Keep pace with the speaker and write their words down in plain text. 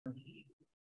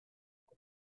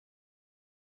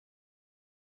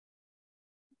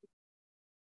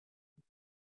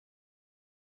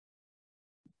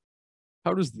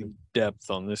How does the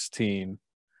depth on this team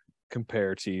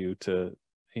compare to you to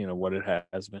what it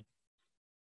has been?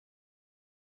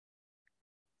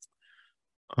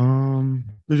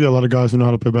 There's got a lot of guys who know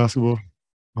how to play basketball.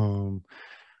 Um,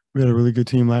 we had a really good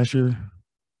team last year,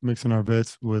 mixing our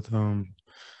vets with some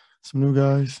new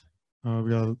guys.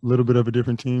 We got a little bit of a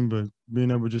different team, but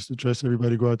being able just to trust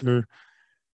everybody, go out there,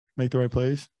 make the right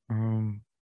plays, from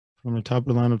the top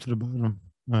of the lineup to the bottom,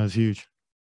 is huge.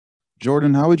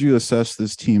 Jordan, how would you assess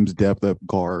this team's depth at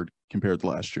guard compared to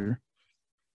last year?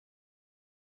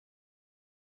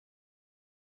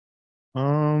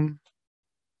 Um,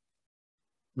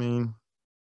 I mean,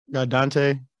 got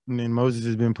Dante, and then Moses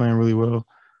has been playing really well.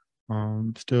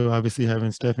 Still obviously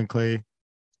having Steph and Clay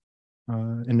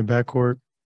in the backcourt.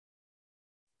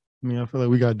 I mean, I feel like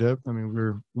we got depth. I mean,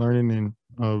 we're learning,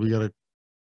 and we got a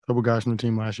couple guys from the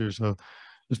team last year, so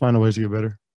just finding ways to get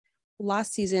better.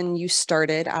 Last season, you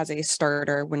started as a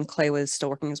starter when Clay was still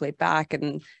working his way back,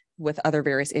 and with other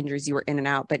various injuries, you were in and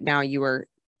out, but now you were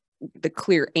the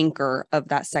clear anchor of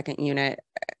that second unit.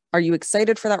 Are you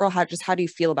excited for that role? How do you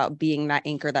feel about being that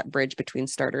anchor, that bridge between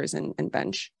starters and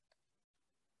bench?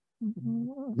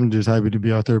 I'm just happy to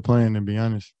be out there playing, to be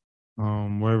honest.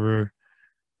 Wherever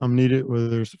I'm needed,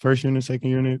 whether it's the first unit, second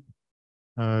unit,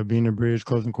 being a bridge,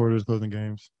 closing quarters, closing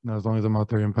games. Now, as long as I'm out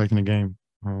there impacting the game,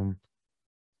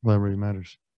 that really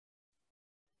matters.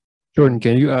 Jordan,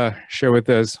 can you share with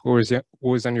us what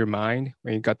was on your mind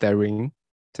when you got that ring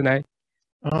tonight?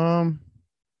 I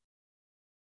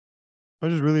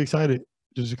was just really excited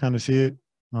just to kind of see it,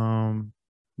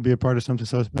 be a part of something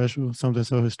so special, something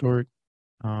so historic.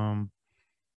 It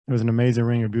was an amazing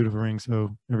ring, a beautiful ring.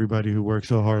 So everybody who worked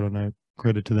so hard on that,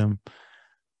 credit to them.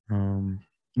 And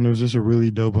it was just a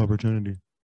really dope opportunity.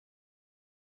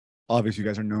 Obviously, you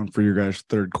guys are known for your guys'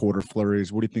 third quarter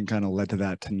flurries. What do you think kind of led to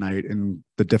that tonight and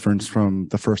the difference from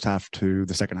the first half to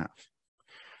the second half?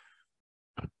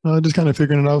 Just kind of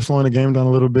figuring it out, slowing the game down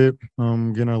a little bit,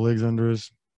 getting our legs under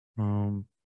us,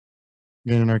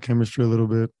 gaining our chemistry a little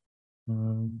bit.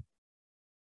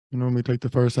 We take the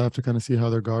first half to kind of see how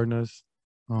they're guarding us,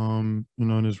 and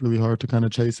it's really hard to kind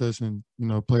of chase us and,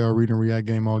 play our read and react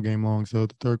game all game long. So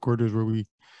the third quarter is where we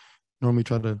normally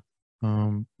try to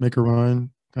make a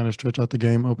run, kind of stretch out the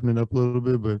game, open it up a little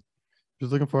bit, but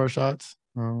just looking for our shots,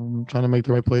 trying to make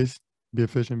the right plays, be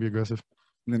efficient, be aggressive.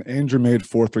 And then Andrew made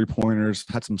 4 3-pointers,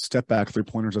 had some step back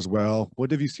 3-pointers as well.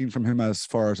 What have you seen from him as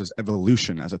far as his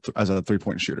evolution as a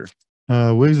 3-point shooter?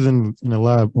 Wiggs is in the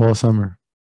lab all summer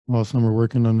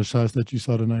working on the shots that you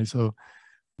saw tonight. So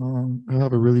he'll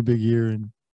have a really big year,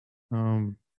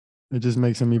 and it just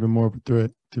makes him even more of a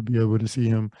threat to be able to see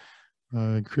him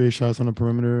create shots on the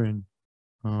perimeter and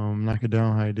knock it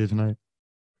down how he did tonight.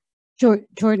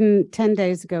 Jordan, 10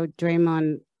 days ago,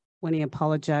 Draymond, when he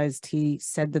apologized, he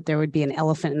said that there would be an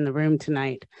elephant in the room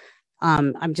tonight.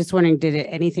 I'm just wondering, did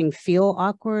anything feel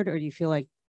awkward, or do you feel like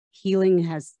healing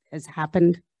has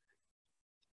happened?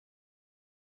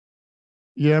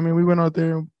 Yeah, I mean, we went out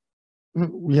there.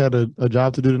 We had a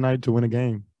job to do tonight to win a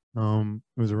game. It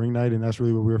was a ring night, and that's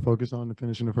really what we were focused on, to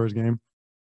finishing the first game.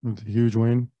 It was a huge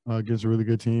win against a really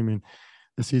good team, and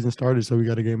the season started, so we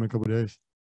got a game in a couple of days.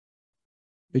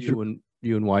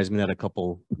 You and Wiseman had a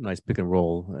couple nice pick and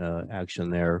roll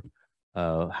action there.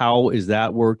 How is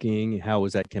that working? How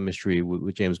is that chemistry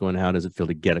with James going? How does it feel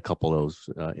to get a couple of those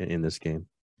in this game?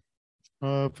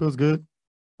 Feels good.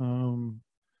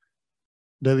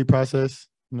 Daily process,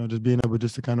 just being able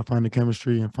just to kind of find the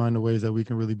chemistry and find the ways that we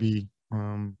can really be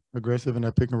aggressive in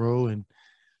that pick and roll, and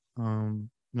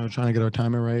trying to get our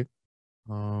timing right.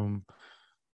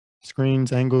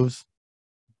 Screens, angles,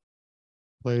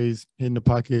 plays, hitting the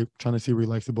pocket, trying to see where he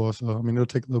likes the ball. So, I mean, it'll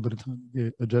take a little bit of time to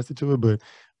get adjusted to it, but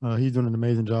he's doing an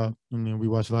amazing job. And we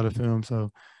watch a lot of film,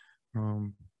 so it's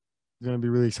going to be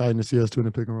really exciting to see us doing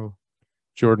the pick and roll.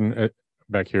 Jordan,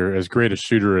 back here, as great a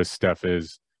shooter as Steph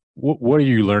is, what do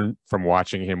you learn from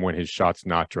watching him when his shot's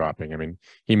not dropping? I mean,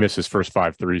 he missed his first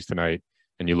 5 threes tonight,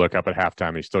 and you look up at halftime,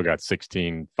 and he's still got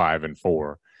 16, 5, and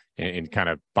 4, and kind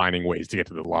of finding ways to get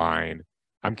to the line.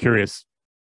 I'm curious,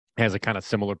 as a kind of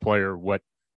similar player, what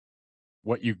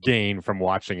you gain from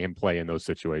watching him play in those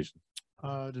situations.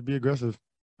 Just be aggressive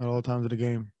at all times of the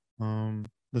game.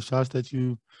 The shots that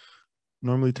you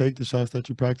normally take, the shots that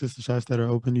you practice, the shots that are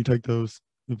open, you take those.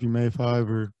 If you made 5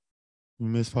 or you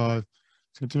missed 5,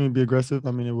 just continue to be aggressive.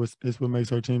 I mean, it's what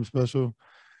makes our team special.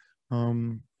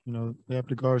 They have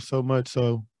to guard so much.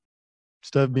 So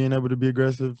Steph being able to be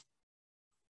aggressive,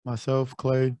 myself,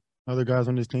 Clay, other guys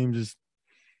on this team, just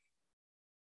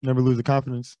never lose the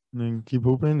confidence and then keep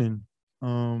hooping,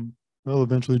 and they'll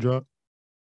eventually drop.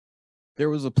 There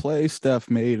was a play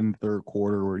Steph made in the third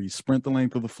quarter where he sprint the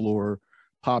length of the floor,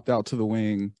 popped out to the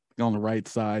wing on the right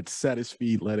side, set his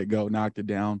feet, let it go, knocked it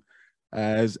down.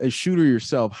 As a shooter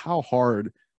yourself, how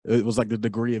hard it was, like the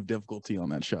degree of difficulty on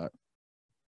that shot?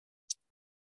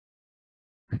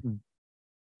 It's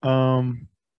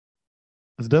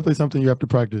definitely something you have to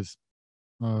practice.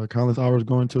 Countless hours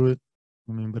go into it.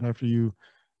 I mean, but after you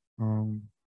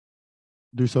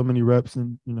do so many reps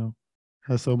and,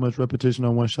 has so much repetition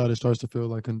on one shot, it starts to feel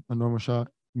like a normal shot,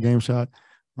 game shot.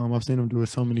 I've seen him do it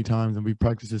so many times, and we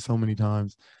practiced it so many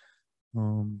times.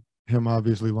 Him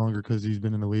obviously longer because he's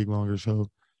been in the league longer. So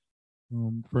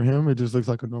for him, it just looks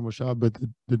like a normal shot, but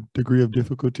the degree of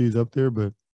difficulty is up there.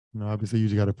 But obviously, you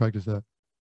just got to practice that.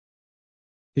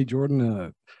 Hey,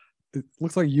 Jordan, it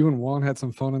looks like you and Juan had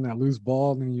some fun on that loose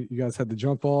ball, and you guys had the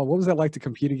jump ball. What was that like to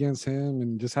compete against him,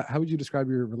 and just how would you describe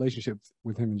your relationship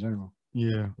with him in general?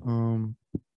 Yeah,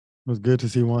 it was good to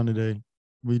see Juan today.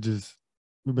 We've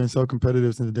been so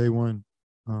competitive since day one.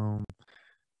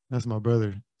 That's my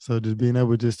brother. So just being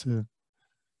able just to,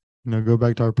 go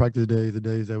back to our practice days, the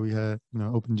days that we had,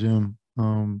 open gym.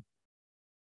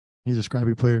 He's a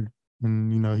scrappy player,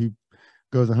 and he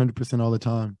goes 100% all the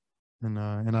time, and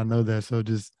I know that. So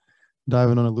just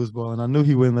diving on a loose ball, and I knew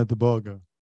he wouldn't let the ball go.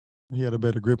 He had a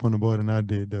better grip on the ball than I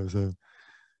did, though. So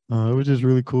it was just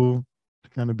really cool to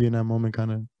kind of be in that moment.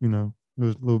 Kind of, it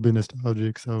was a little bit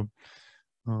nostalgic. So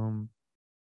I'm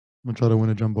gonna try to win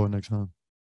a jump ball next time.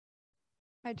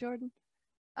 Hi, Jordan.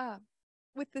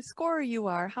 With the scorer you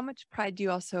are, how much pride do you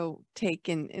also take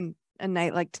in a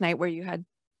night like tonight where you had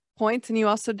points and you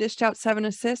also dished out 7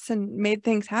 assists and made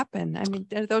things happen? I mean,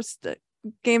 are those the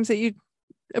games that you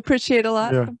appreciate a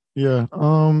lot? Yeah.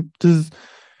 Just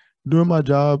doing my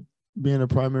job, being a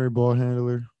primary ball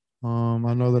handler.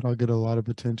 I know that I'll get a lot of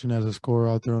attention as a scorer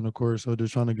out there on the court. So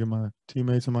just trying to get my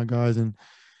teammates and my guys in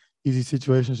easy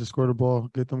situations to score the ball,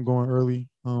 get them going early.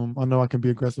 I know I can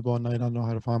be aggressive all night. I know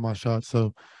how to find my shots.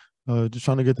 So just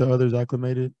trying to get the others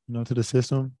acclimated, to the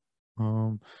system.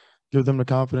 Give them the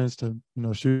confidence to,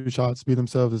 shoot shots, be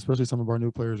themselves, especially some of our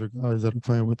new players or guys that are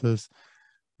playing with us,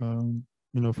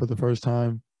 for the first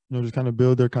time. Just kind of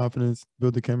build their confidence,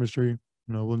 build the chemistry.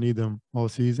 We'll need them all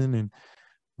season.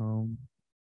 And,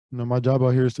 my job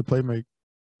out here is to play make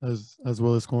as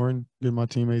well as scoring, give my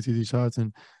teammates easy shots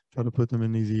and try to put them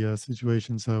in easy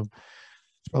situations. So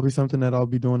it's probably something that I'll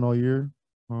be doing all year,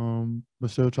 but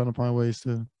still trying to find ways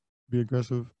to be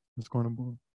aggressive and scoring the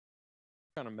ball.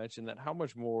 Kind of mentioned that. How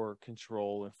much more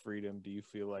control and freedom do you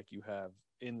feel like you have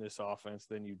in this offense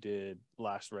than you did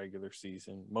last regular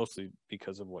season, mostly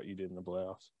because of what you did in the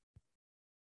playoffs?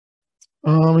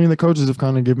 I mean, the coaches have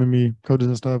kind of given me, coaches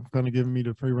and staff have kind of given me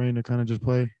the free rein to kind of just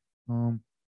play,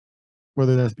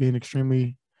 whether that's being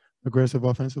extremely aggressive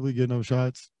offensively, getting those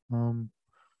shots,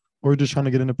 or just trying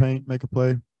to get in the paint, make a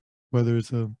play, whether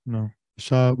it's a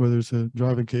shot, whether it's a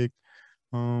driving kick.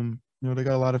 They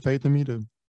got a lot of faith in me to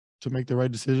make the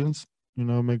right decisions.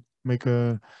 Make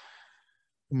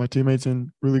my teammates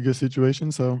in really good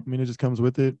situations. So I mean, it just comes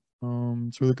with it.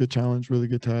 It's a really good challenge, really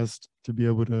good task to be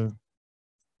able to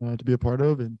be a part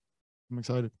of, and I'm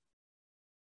excited.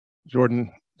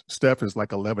 Jordan, Steph is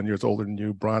like 11 years older than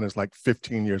you. Bron is like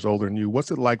 15 years older than you. What's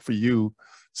it like for you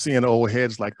seeing old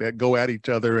heads like that go at each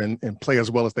other and play as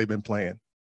well as they've been playing?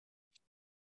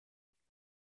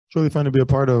 It's really fun to be a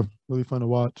part of, really fun to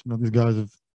watch. These guys have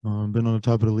been on the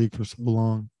top of the league for so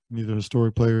long. These are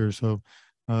historic players. So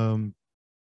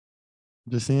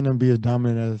just seeing them be as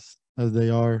dominant as they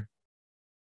are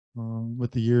with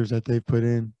the years that they've put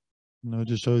in, it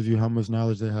just shows you how much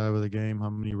knowledge they have of the game, how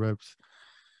many reps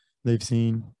they've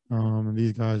seen. And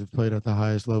these guys have played at the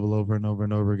highest level over and over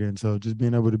and over again. So just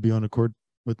being able to be on the court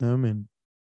with them and,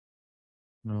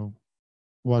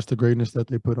 watch the greatness that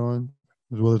they put on,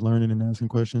 as well as learning and asking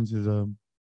questions, is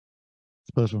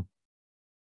special.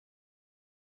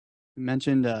 You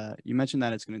mentioned that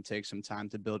it's going to take some time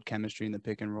to build chemistry in the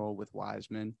pick and roll with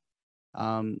Wiseman.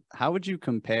 How would you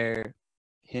compare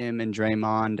him and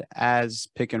Draymond as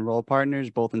pick and roll partners,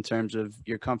 both in terms of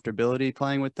your comfortability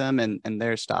playing with them and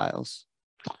their styles?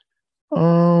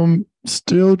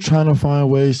 Still trying to find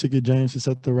ways to get James to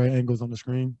set the right angles on the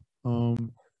screen.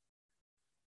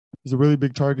 He's a really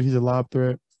big target. He's a lob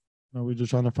threat. We're just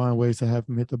trying to find ways to have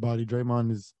him hit the body.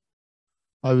 Draymond is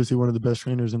obviously one of the best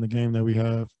trainers in the game that we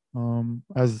have,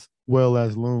 as well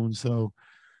as Loon. So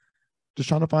just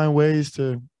trying to find ways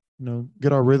to,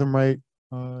 get our rhythm right,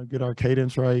 get our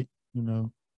cadence right,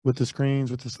 with the screens,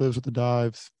 with the slips, with the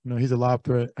dives. He's a lob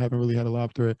threat. Haven't really had a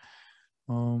lob threat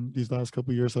these last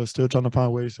couple of years. So still trying to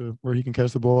find ways to where he can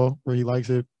catch the ball, where he likes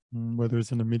it, whether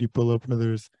it's in the midi pull-up,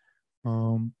 whether it's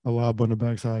a lob on the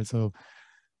backside. So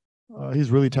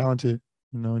he's really talented,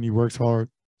 and he works hard.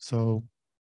 So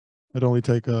it only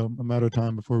take a matter of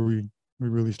time before we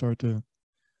really start to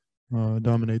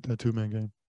dominate that two-man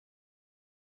game.